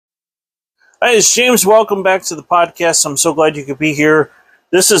Hi, it's James. Welcome back to the podcast. I'm so glad you could be here.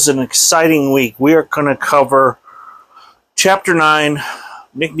 This is an exciting week. We are going to cover Chapter 9,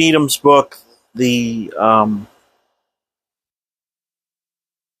 Nick Needham's book, the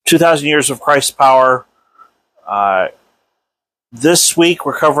 2,000 Years of Christ's Power. This week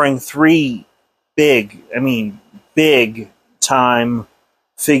we're covering three big time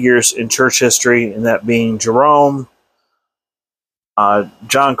figures in church history, and that being Jerome,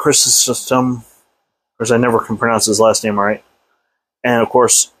 John Chrystostom, because I never can pronounce his last name right, and of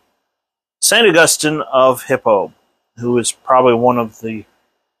course, St. Augustine of Hippo, who is probably one of the,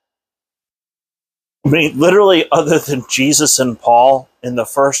 literally other than Jesus and Paul, in the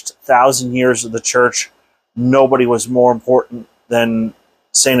first 1,000 years of the church, nobody was more important than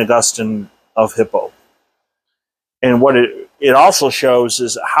St. Augustine of Hippo. And what it also shows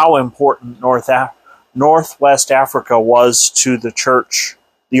is how important Northwest Africa was to the church,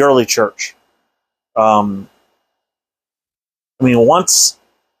 the early church. Once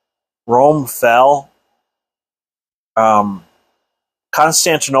Rome fell,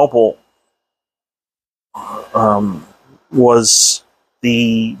 Constantinople was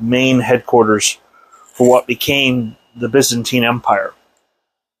the main headquarters for what became the Byzantine Empire.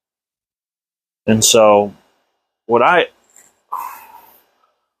 And so,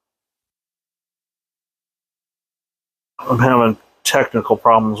 I'm having technical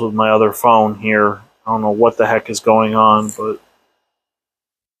problems with my other phone here. I don't know what the heck is going on, but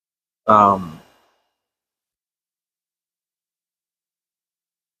I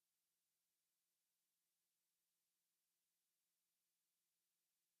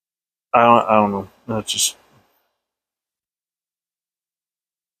don't know. That's just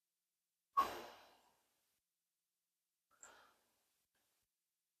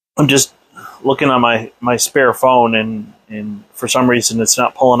I'm just looking on my spare phone, and for some reason it's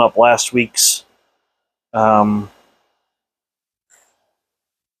not pulling up last week's. So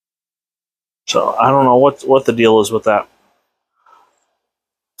I don't know what the deal is with that. I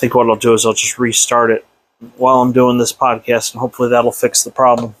think what I'll do is I'll just restart it while I'm doing this podcast, and hopefully that'll fix the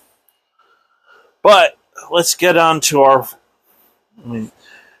problem. But let's get on to our...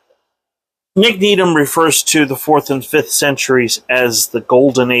 Nick Needham refers to the 4th and 5th centuries as the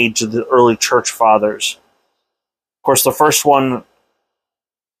golden age of the early church fathers. Of course, the first one,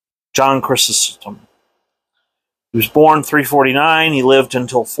 John Chrysostom. He was born 349. He lived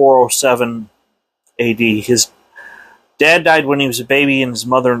until 407 AD. His dad died when he was a baby, and his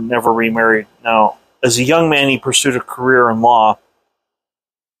mother never remarried. Now, as a young man, he pursued a career in law.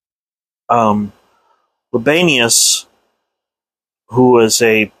 Libanius, who was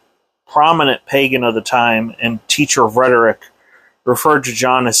a prominent pagan of the time and teacher of rhetoric, referred to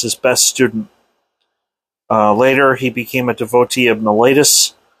John as his best student. Later, he became a devotee of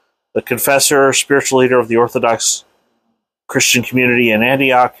Miletus, the confessor, spiritual leader of the Orthodox Christian community in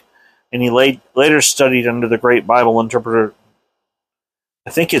Antioch, and he later studied under the great Bible interpreter, I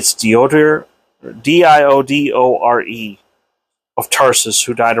think it's Diodore, Diodore, of Tarsus,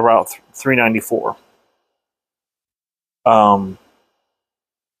 who died around 394.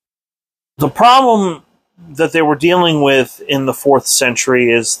 The problem that they were dealing with in the 4th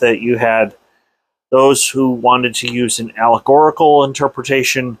century is that you had those who wanted to use an allegorical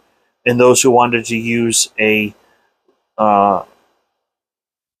interpretation and those who wanted to use a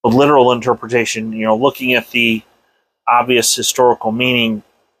literal interpretation, looking at the obvious historical meaning.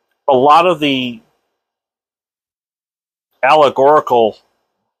 A lot of the allegorical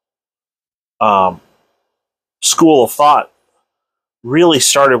school of thought really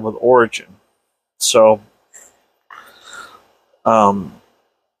started with Origen. So,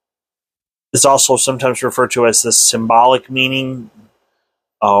 it's also sometimes referred to as the symbolic meaning,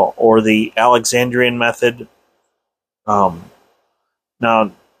 or the Alexandrian method. Now,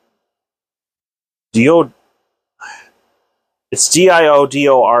 it's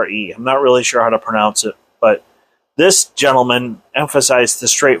Diodore. I'm not really sure how to pronounce it, but this gentleman emphasized the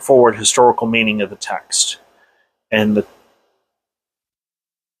straightforward historical meaning of the text. And the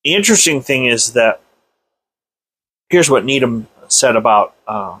interesting thing is that, here's what Needham said about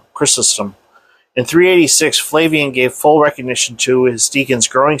Chrysostom. In 386, Flavian gave full recognition to his deacon's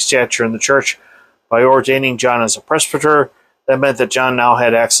growing stature in the church by ordaining John as a presbyter. That meant that John now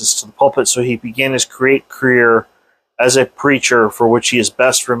had access to the pulpit, so he began his great career as a preacher, for which he is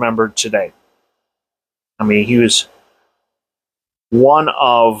best remembered today. He was one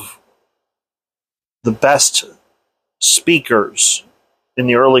of the best speakers in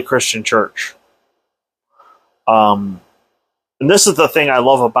the early Christian church. And this is the thing I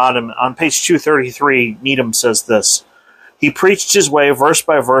love about him. On page 233, Needham says this: He preached his way verse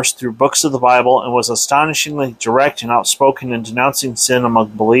by verse through books of the Bible and was astonishingly direct and outspoken in denouncing sin among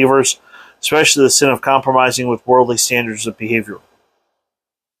believers, especially the sin of compromising with worldly standards of behavior.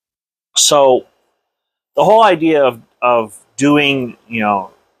 So the whole idea of doing,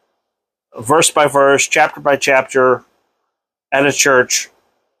 verse by verse, chapter by chapter at a church,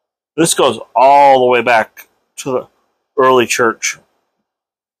 this goes all the way back to the early church.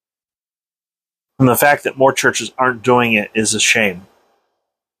 And the fact that more churches aren't doing it is a shame.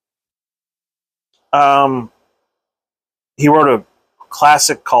 He wrote a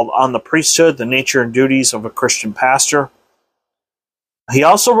classic called On the Priesthood, The Nature and Duties of a Christian Pastor. He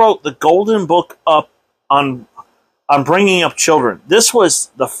also wrote the Golden Book on bringing up children. This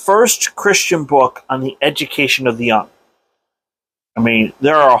was the first Christian book on the education of the young. I mean,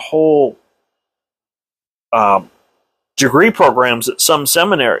 there are whole degree programs at some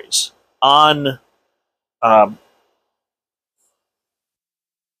seminaries on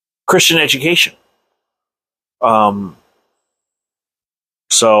Christian education.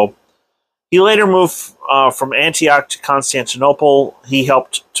 So he later moved from Antioch to Constantinople. He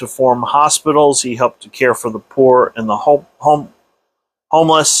helped to form hospitals. He helped to care for the poor and the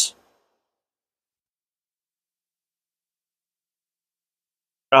homeless.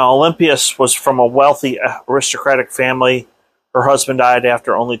 Olympias was from a wealthy aristocratic family. Her husband died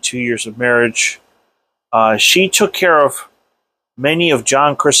after only 2 years of marriage. She took care of many of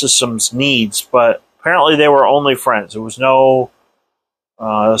John Chrysostom's needs, but apparently they were only friends. There was no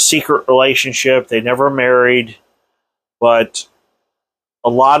secret relationship. They never married, but a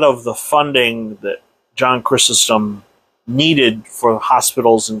lot of the funding that John Chrysostom needed for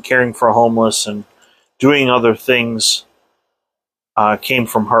hospitals and caring for homeless and doing other things came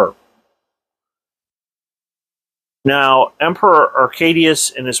from her. Now, Emperor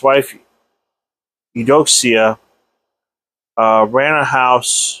Arcadius and his wife Eudoxia ran a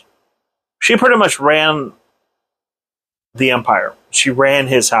house. She pretty much ran the empire. She ran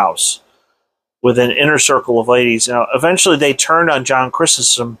his house with an inner circle of ladies. Now, eventually they turned on John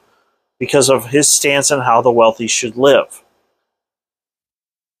Chrysostom because of his stance on how the wealthy should live.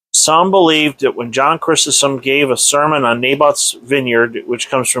 Some believed that when John Chrysostom gave a sermon on Naboth's vineyard, which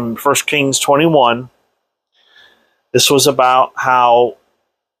comes from 1 Kings 21, this was about how,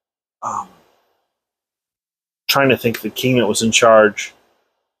 trying to think of the king that was in charge.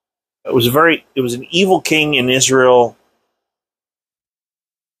 It was an evil king in Israel.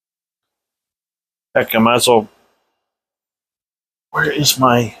 Heck, I might as well. Where is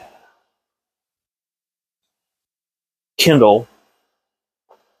my Kindle?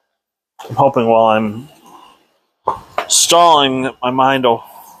 I'm hoping while I'm stalling that my mind will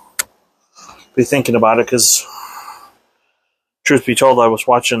be thinking about it, because truth be told, I was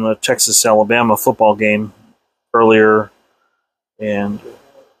watching the Texas-Alabama football game earlier, and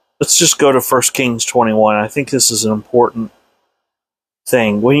let's just go to 1 Kings 21. I think this is an important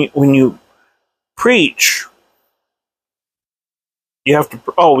thing. When you preach, you have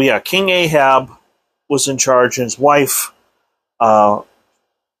to... King Ahab was in charge, and his wife,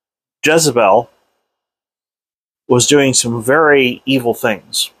 Jezebel, was doing some very evil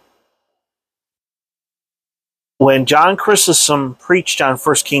things. When John Chrysostom preached on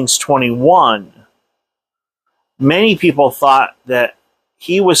 1 Kings 21, many people thought that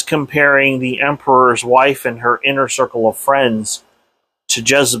he was comparing the emperor's wife and her inner circle of friends to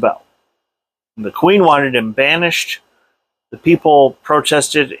Jezebel. The queen wanted him banished. The people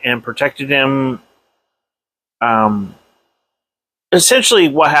protested and protected him. Essentially,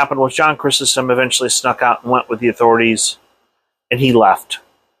 what happened was John Chrysostom eventually snuck out and went with the authorities, and he left.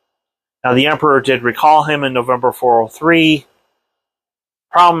 Now, the emperor did recall him in November 403.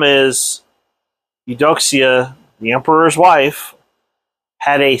 Problem is, Eudoxia, the emperor's wife,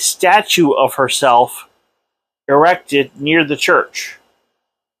 had a statue of herself erected near the church.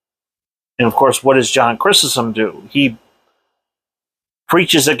 And of course, what does John Chrysostom do? He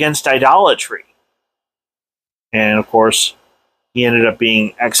preaches against idolatry. And of course, he ended up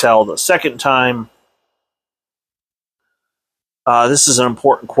being exiled a second time. This is an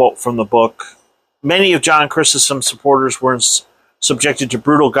important quote from the book. Many of John Chrysostom's supporters were subjected to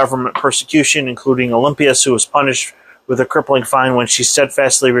brutal government persecution, including Olympias, who was punished with a crippling fine when she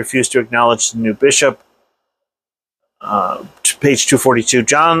steadfastly refused to acknowledge the new bishop. Page 242.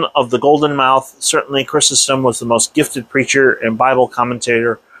 John of the Golden Mouth. Certainly Chrysostom was the most gifted preacher and Bible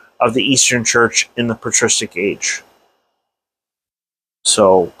commentator of the Eastern Church in the patristic age.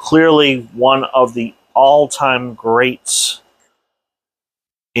 So clearly one of the all-time greats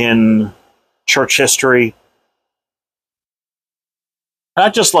in church history. I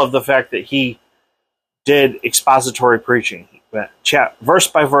just love the fact that he did expository preaching. He went verse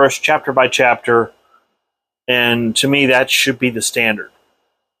by verse, chapter by chapter, and to me that should be the standard.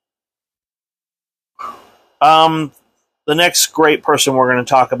 The next great person we're going to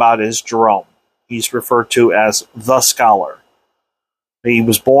talk about is Jerome. He's referred to as the scholar. He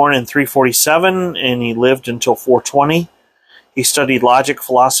was born in 347 and he lived until 420. He studied logic,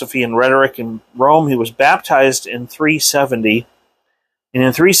 philosophy, and rhetoric in Rome. He was baptized in 370. And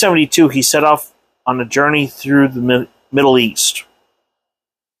in 372, he set off on a journey through the Middle East.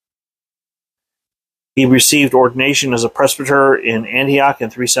 He received ordination as a presbyter in Antioch in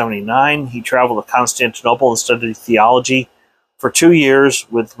 379. He traveled to Constantinople and studied theology for 2 years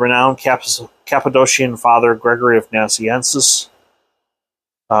with renowned Cappadocian Father Gregory of Nazianzus.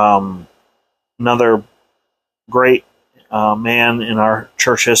 Another great man in our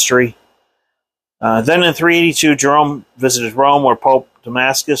church history. Then in 382, Jerome visited Rome, where Pope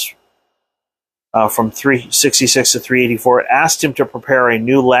Damascus, from 366 to 384, asked him to prepare a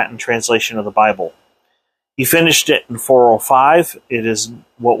new Latin translation of the Bible. He finished it in 405. It is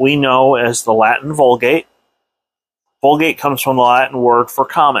what we know as the Latin Vulgate. Vulgate comes from the Latin word for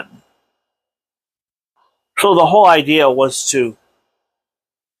common. So the whole idea was to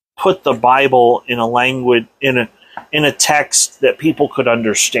put the Bible in a language, in a text that people could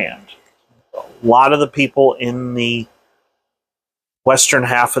understand. A lot of the people in the western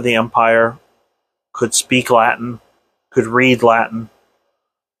half of the empire could speak Latin, could read Latin.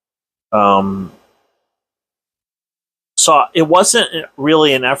 So it wasn't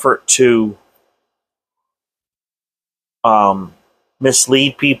really an effort to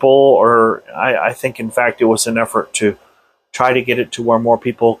mislead people, or I think, in fact, it was an effort to try to get it to where more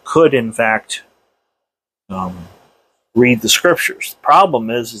people could, in fact, read the scriptures. The problem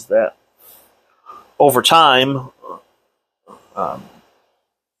is that over time,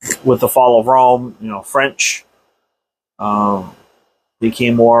 with the fall of Rome, French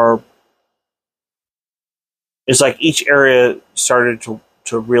became more. It's like each area started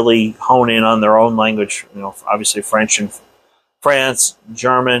to really hone in on their own language. Obviously French in France,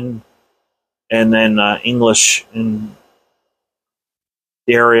 German, and then English in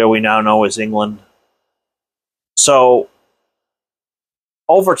the area we now know as England. So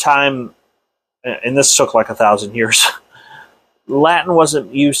over time, and this took like 1,000 years, Latin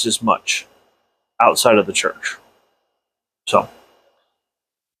wasn't used as much outside of the church. So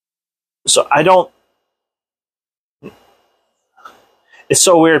I don't. It's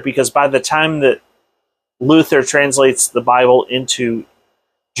so weird because by the time that Luther translates the Bible into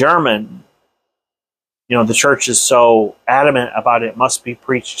German, the church is so adamant about it must be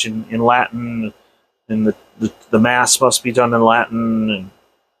preached in Latin, and the Mass must be done in Latin.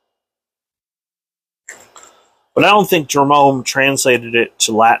 But I don't think Jerome translated it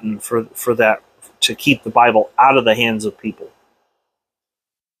to Latin for that, to keep the Bible out of the hands of people.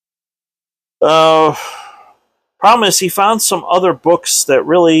 Problem is, he found some other books that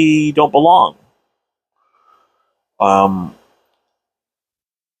really don't belong.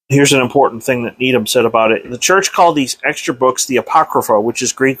 Here's an important thing that Needham said about it. The church called these extra books the Apocrypha, which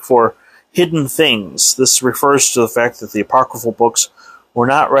is Greek for hidden things. This refers to the fact that the apocryphal books were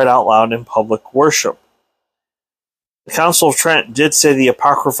not read out loud in public worship. The Council of Trent did say the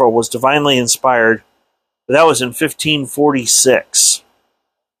Apocrypha was divinely inspired, but that was in 1546.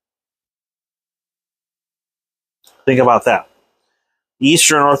 Think about that. The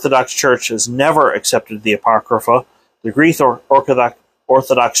Eastern Orthodox Church has never accepted the Apocrypha. The Greek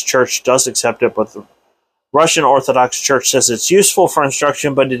Orthodox Church does accept it, but the Russian Orthodox Church says it's useful for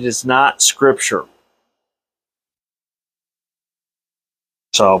instruction, but it is not scripture.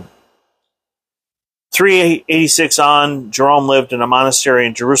 So, 386 on, Jerome lived in a monastery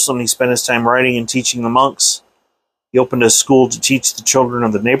in Jerusalem. He spent his time writing and teaching the monks. He opened a school to teach the children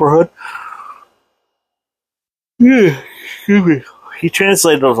of the neighborhood. He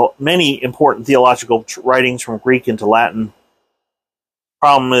translated many important theological writings from Greek into Latin.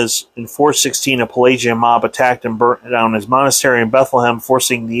 Problem is, in 416, a Pelagian mob attacked and burnt down his monastery in Bethlehem,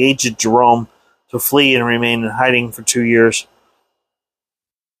 forcing the aged Jerome to flee and remain in hiding for 2 years.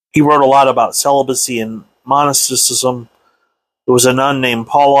 He wrote a lot about celibacy and monasticism. There was a nun named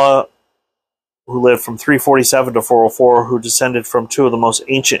Paula who lived from 347 to 404, who descended from two of the most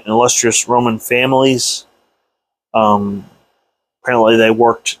ancient and illustrious Roman families. Apparently they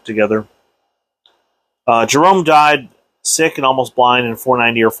worked together. Jerome died sick and almost blind in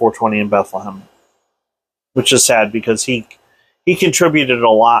 490 or 420 in Bethlehem, which is sad because he contributed a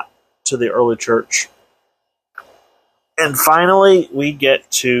lot to the early church. And finally, we get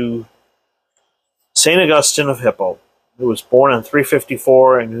to St. Augustine of Hippo. who was born in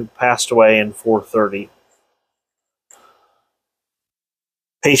 354 and who passed away in 430.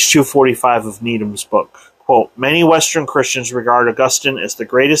 Page 245 of Needham's book. Quote, many Western Christians regard Augustine as the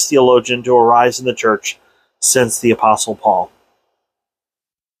greatest theologian to arise in the church since the Apostle Paul.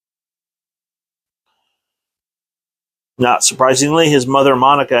 Not surprisingly, his mother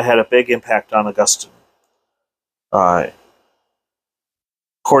Monica had a big impact on Augustine. According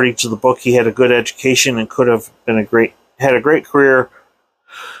to the book, he had a good education and could have been had a great career.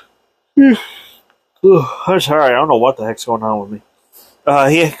 I'm sorry, I don't know what the heck's going on with me.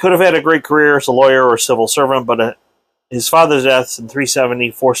 He could have had a great career as a lawyer or a civil servant, but his father's death in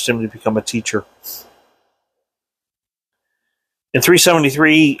 370 forced him to become a teacher. In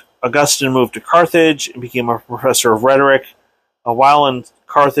 373, Augustine moved to Carthage and became a professor of rhetoric. While in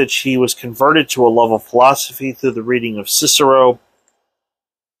Carthage, he was converted to a love of philosophy through the reading of Cicero.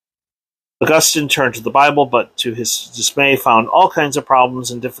 Augustine turned to the Bible, but to his dismay found all kinds of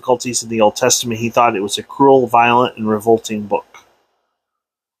problems and difficulties in the Old Testament. He thought it was a cruel, violent, and revolting book.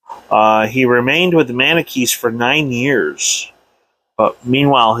 He remained with the Manichees for 9 years, but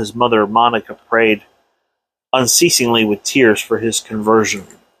meanwhile his mother Monica prayed unceasingly with tears for his conversion.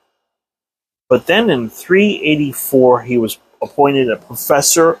 But then in 384 he was appointed a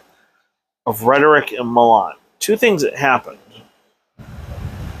professor of rhetoric in Milan. Two things that happened.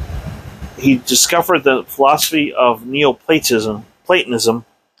 He discovered the philosophy of Neoplatonism,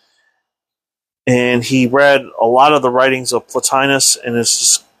 and he read a lot of the writings of Plotinus and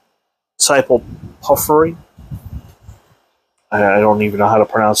his disciple Porphyry. I don't even know how to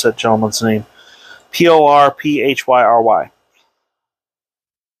pronounce that gentleman's name. Porphyry.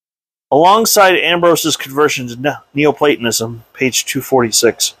 Alongside Ambrose's conversion to Neoplatonism, page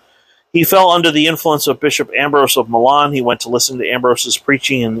 246, he fell under the influence of Bishop Ambrose of Milan. He went to listen to Ambrose's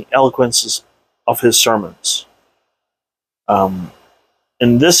preaching and the eloquence of his sermons. And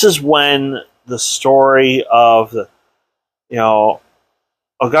this is when the story of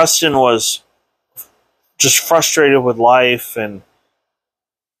Augustine was just frustrated with life, and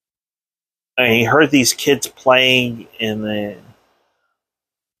he heard these kids playing, and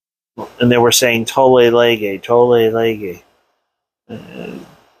they were saying "Tolle lege, tolle lege."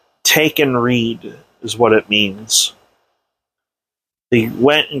 Take and read is what it means. He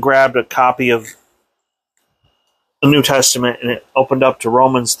went and grabbed a copy of the New Testament, and it opened up to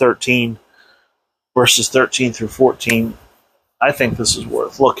Romans 13, verses 13 through 14. I think this is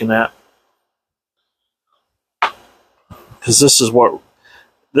worth looking at, because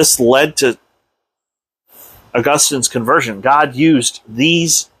this led to Augustine's conversion. God used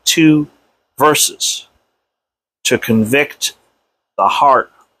these two verses to convict the heart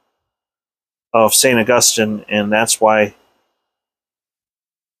of St. Augustine, and that's why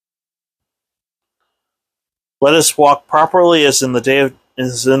let us walk properly as in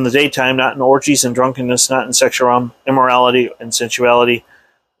the daytime, not in orgies and drunkenness, not in sexual immorality and sensuality,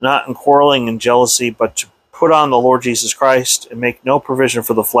 not in quarreling and jealousy, but to put on the Lord Jesus Christ and make no provision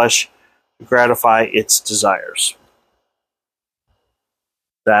for the flesh to gratify its desires.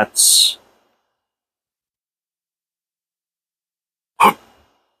 That's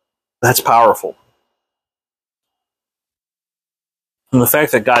powerful. And the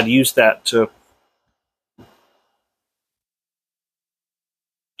fact that God used that to...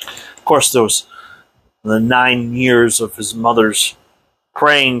 Of course, those the 9 years of his mother's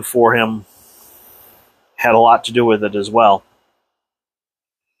praying for him had a lot to do with it as well.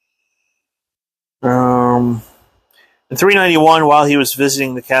 In 391, while he was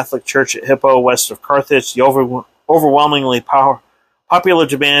visiting the Catholic Church at Hippo, west of Carthage, the overwhelmingly popular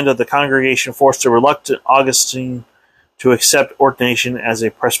demand of the congregation forced a reluctant Augustine to accept ordination as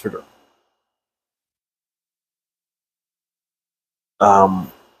a presbyter.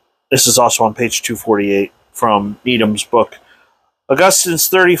 This is also on page 248 from Needham's book. Augustine's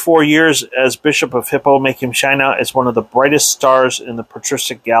 34 years as Bishop of Hippo make him shine out as one of the brightest stars in the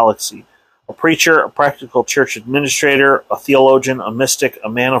patristic galaxy. A preacher, a practical church administrator, a theologian, a mystic, a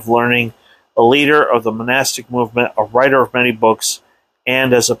man of learning, a leader of the monastic movement, a writer of many books,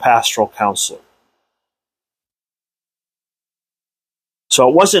 and as a pastoral counselor. So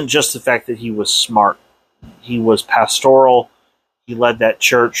it wasn't just the fact that he was smart. He was pastoral. He led that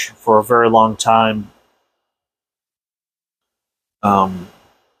church for a very long time.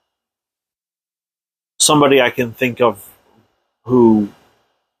 Somebody I can think of who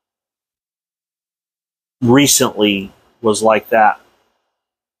recently was like that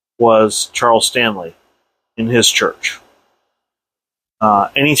was Charles Stanley in his church.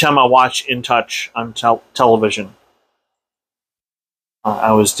 Anytime I watch In Touch on television,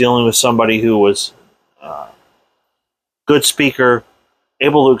 I was dealing with somebody who was good speaker,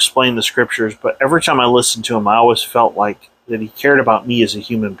 able to explain the scriptures, but every time I listened to him, I always felt like that he cared about me as a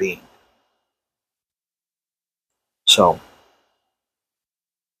human being. So,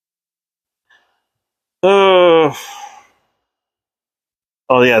 oh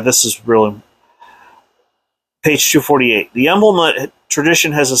yeah, this is really page 248. The emblem that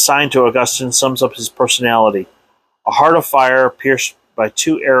tradition has assigned to Augustine sums up his personality: a heart of fire pierced by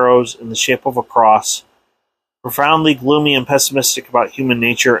two arrows in the shape of a cross. Profoundly gloomy and pessimistic about human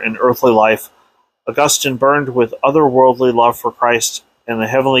nature and earthly life, Augustine burned with otherworldly love for Christ and the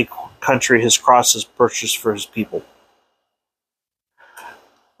heavenly country his cross has purchased for his people.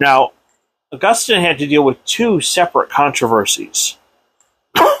 Now, Augustine had to deal with two separate controversies.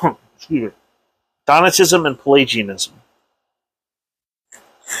 Donatism and Pelagianism.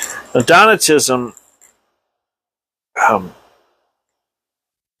 Now, Donatism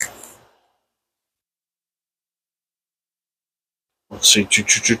let's see,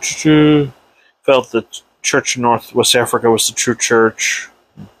 felt that Church in Northwest Africa was the true church.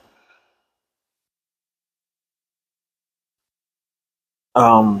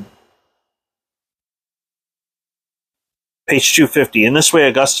 Page 250. In this way,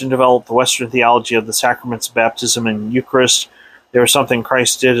 Augustine developed the Western theology of the sacraments of baptism and Eucharist. They were something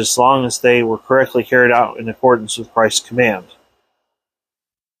Christ did as long as they were correctly carried out in accordance with Christ's command.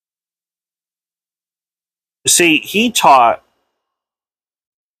 See, he taught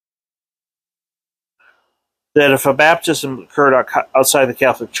that if a baptism occurred outside the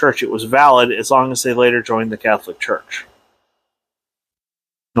Catholic Church, it was valid as long as they later joined the Catholic Church.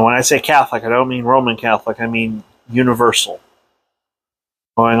 Now, when I say Catholic, I don't mean Roman Catholic, I mean universal,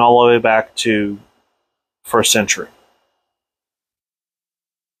 going all the way back to first century.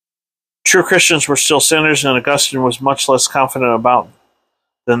 True Christians were still sinners, and Augustine was much less confident about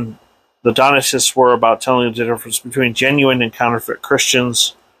than the Donatists were about telling the difference between genuine and counterfeit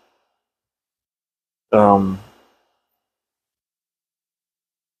Christians.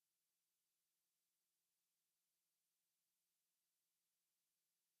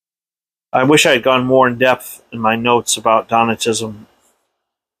 I wish I had gone more in depth in my notes about Donatism.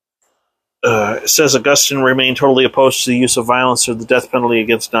 It says Augustine remained totally opposed to the use of violence or the death penalty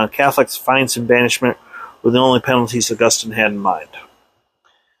against non-Catholics. Fines and banishment were the only penalties Augustine had in mind.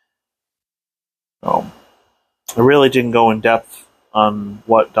 I really didn't go in depth on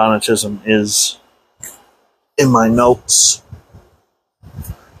what Donatism is in my notes.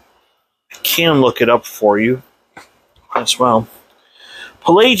 I can look it up for you as well.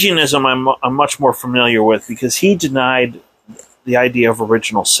 Pelagianism I'm much more familiar with because he denied the idea of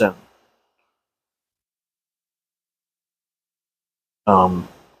original sin.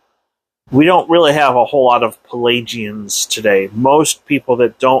 We don't really have a whole lot of Pelagians today. Most people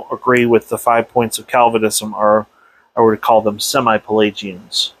that don't agree with the 5 points of Calvinism are, I would call them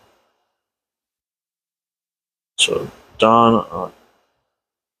semi-Pelagians. So,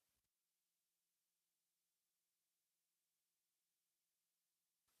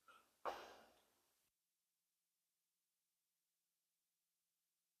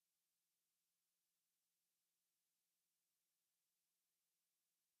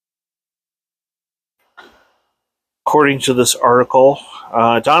 according to this article,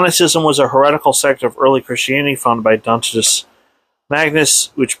 Donatism was a heretical sect of early Christianity founded by Donatus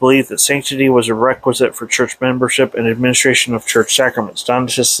Magnus, which believed that sanctity was a requisite for church membership and administration of church sacraments.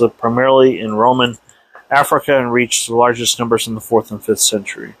 Donatists lived primarily in Roman Africa and reached the largest numbers in the 4th and 5th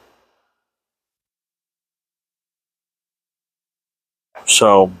century.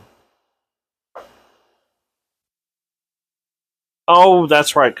 So, oh,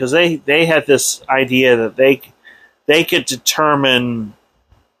 that's right, because they had this idea that they could determine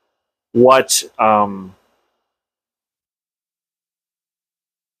what a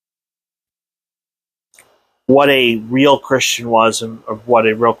real Christian was and what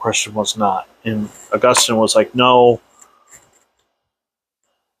a real Christian was not. And Augustine was like, no,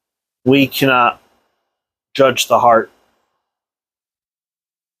 we cannot judge the heart.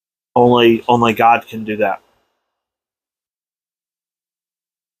 Only God can do that.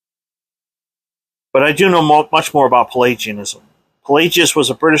 But I do know much more about Pelagianism. Pelagius was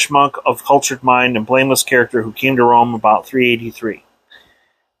a British monk of cultured mind and blameless character who came to Rome about 383.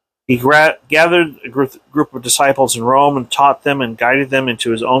 He gathered a group of disciples in Rome and taught them and guided them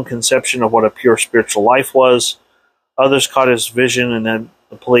into his own conception of what a pure spiritual life was. Others caught his vision, and then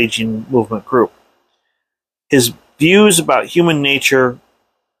the Pelagian movement grew. His views about human nature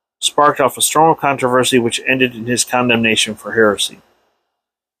sparked off a storm of controversy which ended in his condemnation for heresy.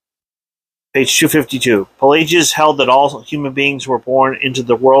 Page 252. Pelagius held that all human beings were born into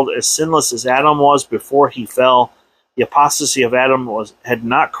the world as sinless as Adam was before he fell, The apostasy of Adam had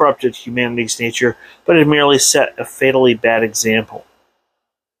not corrupted humanity's nature, but had merely set a fatally bad example.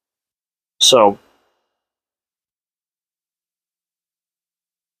 So,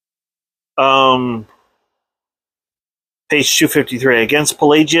 page 253. Against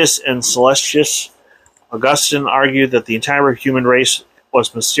Pelagius and Celestius, Augustine argued that the entire human race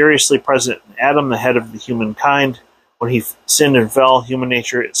was mysteriously present in Adam, the head of the humankind. When he sinned and fell, human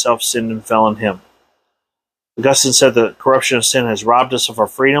nature itself sinned and fell in him. Augustine said the corruption of sin has robbed us of our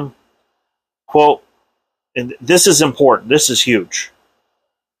freedom. Quote, and this is important, this is huge.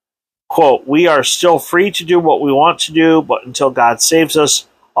 Quote, we are still free to do what we want to do, but until God saves us,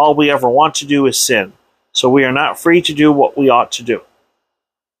 all we ever want to do is sin. So we are not free to do what we ought to do.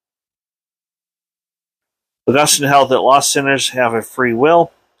 Augustine held that lost sinners have a free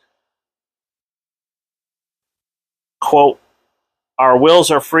will. Quote, our wills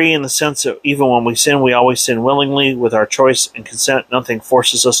are free in the sense that even when we sin, we always sin willingly with our choice and consent. Nothing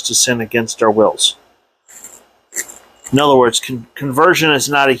forces us to sin against our wills. In other words, conversion is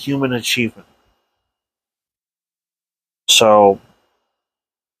not a human achievement. So,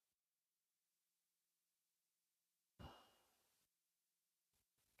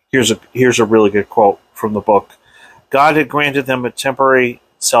 here's a really good quote from the book. God had granted them a temporary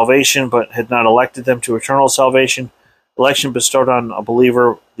salvation, but had not elected them to eternal salvation. Election bestowed on a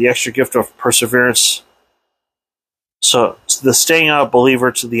believer the extra gift of perseverance. So, the staying a believer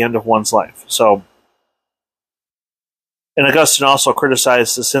to the end of one's life. So, and Augustine also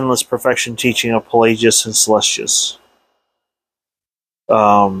criticized the sinless perfection teaching of Pelagius and Celestius.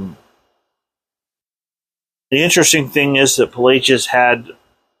 The interesting thing is that Pelagius had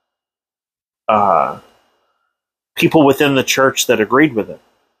people within the church that agreed with him.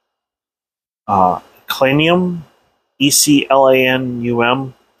 Eclanum,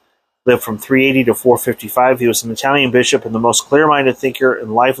 Eclanum, lived from 380 to 455. He was an Italian bishop and the most clear-minded thinker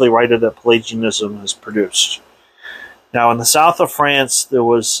and lively writer that Pelagianism has produced. Now, in the south of France, there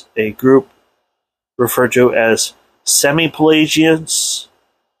was a group referred to as semi-Pelagians.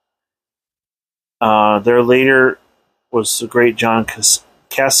 Their leader was the great John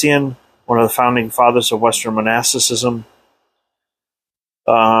Cassian, one of the founding fathers of Western monasticism.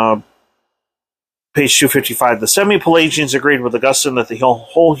 Page 255. The semi-Pelagians agreed with Augustine that the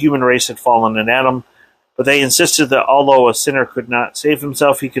whole human race had fallen in Adam, but they insisted that although a sinner could not save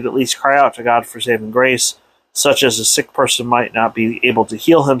himself, he could at least cry out to God for saving grace, such as a sick person might not be able to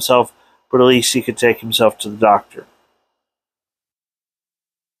heal himself, but at least he could take himself to the doctor.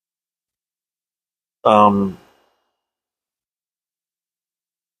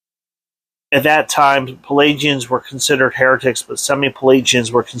 At that time, Pelagians were considered heretics, but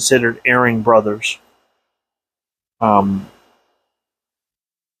semi-Pelagians were considered erring brothers. The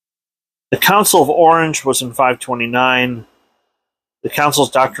Council of Orange was in 529. The Council's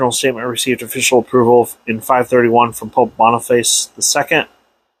doctrinal statement received official approval in 531 from Pope Boniface II.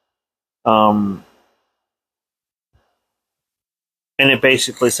 And it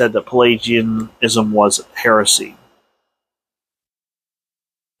basically said that Pelagianism was heresy.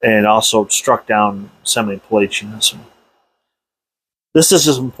 And also struck down semi-Pelagianism. This is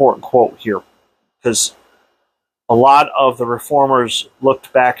an important quote here, because a lot of the reformers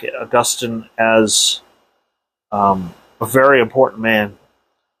looked back at Augustine as a very important man.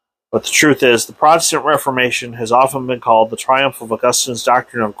 But the truth is, the Protestant Reformation has often been called the triumph of Augustine's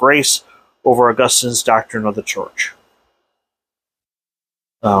doctrine of grace over Augustine's doctrine of the Church.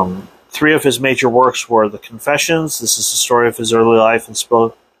 Three of his major works were the Confessions. This is the story of his early life and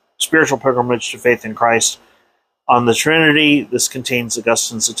spiritual pilgrimage to faith in Christ. On the Trinity, this contains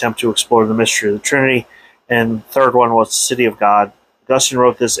Augustine's attempt to explore the mystery of the Trinity. And third one was the City of God. Augustine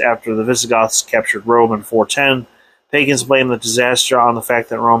wrote this after the Visigoths captured Rome in 410. Pagans blamed the disaster on the fact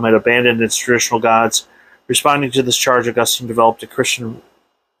that Rome had abandoned its traditional gods. Responding to this charge, Augustine developed a Christian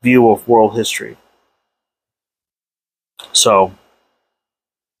view of world history. So,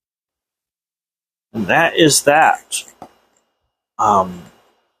 and that is that.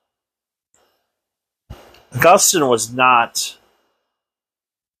 Augustine was not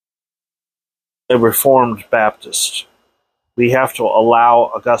a Reformed Baptist. We have to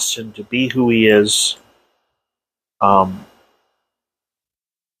allow Augustine to be who he is. And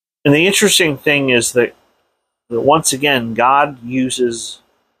the interesting thing is that once again, God uses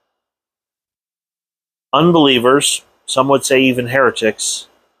unbelievers, some would say even heretics,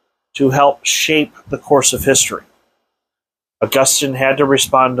 to help shape the course of history. Augustine had to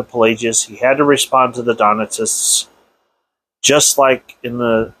respond to Pelagius. He had to respond to the Donatists. Just like in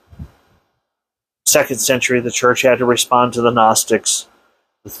the 2nd century, the church had to respond to the Gnostics.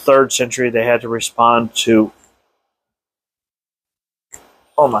 The 3rd century, they had to respond to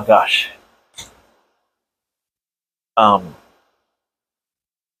oh my gosh. The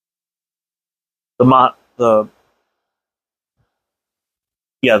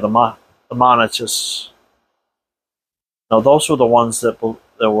Monetists. No, those were the ones that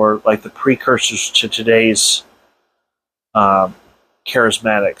were like the precursors to today's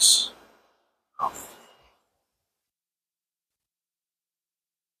charismatics.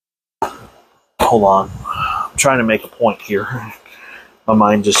 Hold on. I'm trying to make a point here. My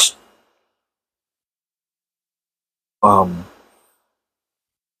mind just...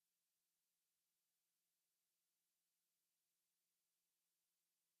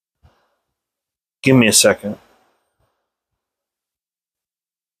 give me a second.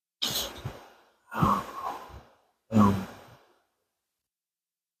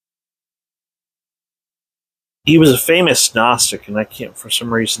 He was a famous Gnostic, and I can't for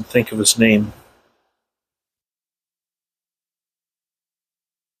some reason think of his name.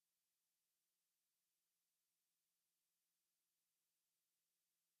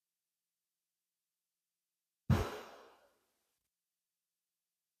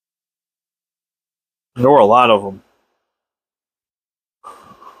 There were a lot of them.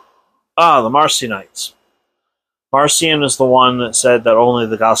 The Marcionites. Marcion is the one that said that only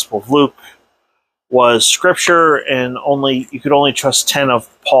the Gospel of Luke was scripture, and you could only trust 10 of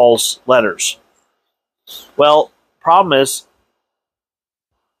Paul's letters. Well, problem is,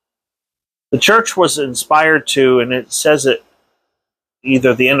 the church was inspired to, and it says it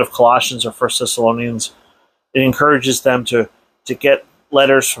either the end of Colossians or 1 Thessalonians, it encourages them to get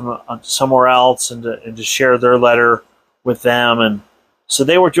letters from somewhere else and to share their letter with them. And so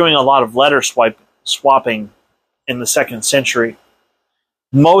they were doing a lot of letter swapping in the 2nd century.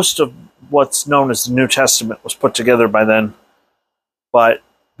 Most of what's known as the New Testament was put together by then. But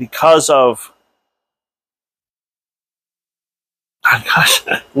because of... oh gosh,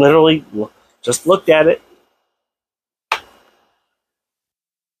 literally just looked at it. I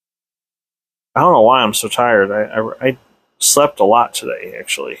don't know why I'm so tired. I slept a lot today,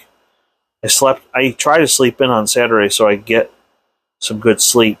 actually. I try to sleep in on Saturday so I get some good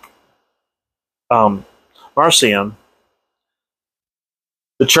sleep. Marcion,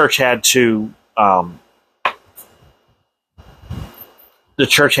 the church had to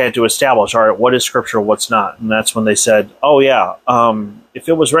establish, all right, what is scripture, what's not. And that's when they said, oh yeah, if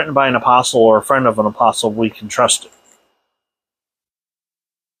it was written by an apostle or a friend of an apostle, we can trust it.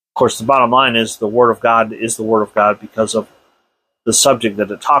 Of course, the bottom line is the Word of God is the Word of God because of the subject that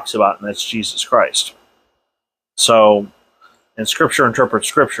it talks about, and that's Jesus Christ. So, and Scripture interprets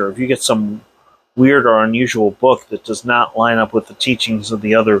Scripture. If you get some weird or unusual book that does not line up with the teachings of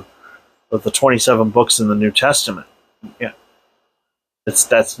the 27 books in the New Testament, yeah,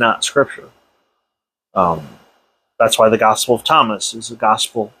 that's not Scripture. That's why the Gospel of Thomas is a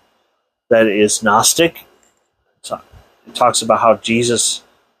gospel that is Gnostic. It talks about how Jesus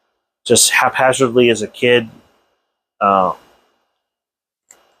just haphazardly as a kid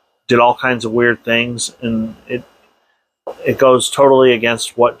did all kinds of weird things, and it goes totally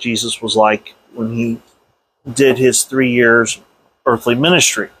against what Jesus was like when he did his 3 years earthly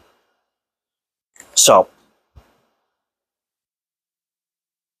ministry. So,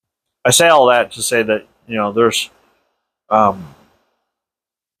 I say all that to say that,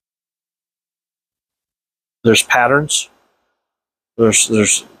 there's patterns.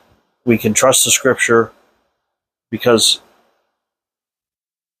 We can trust the Scripture because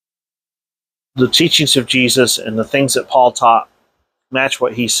the teachings of Jesus and the things that Paul taught match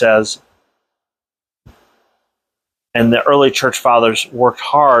what he says. And the early church fathers worked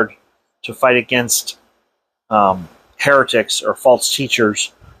hard to fight against heretics or false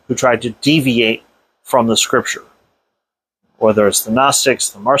teachers who tried to deviate from the Scripture. Whether it's the Gnostics,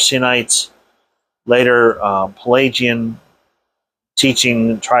 the Marcionites, later Pelagian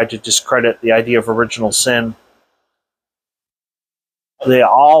teaching tried to discredit the idea of original sin. They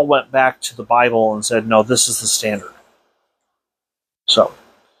all went back to the Bible and said, no, this is the standard. So,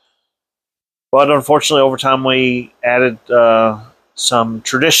 but unfortunately, over time, we added some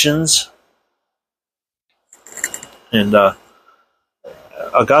traditions. And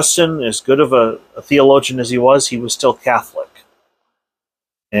Augustine, as good of a theologian as he was still Catholic.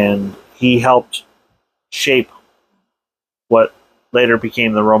 And he helped shape what later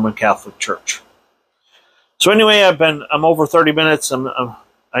became the Roman Catholic Church. So anyway, I'm over 30 minutes.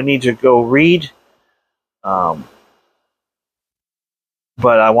 I need to go read. But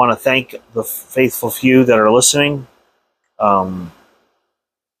I want to thank the faithful few that are listening.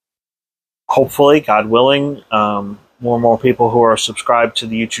 Hopefully, God willing, more and more people who are subscribed to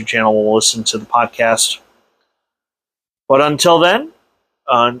the YouTube channel will listen to the podcast. But until then,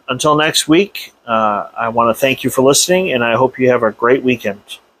 until next week, I want to thank you for listening, and I hope you have a great weekend.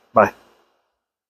 Bye.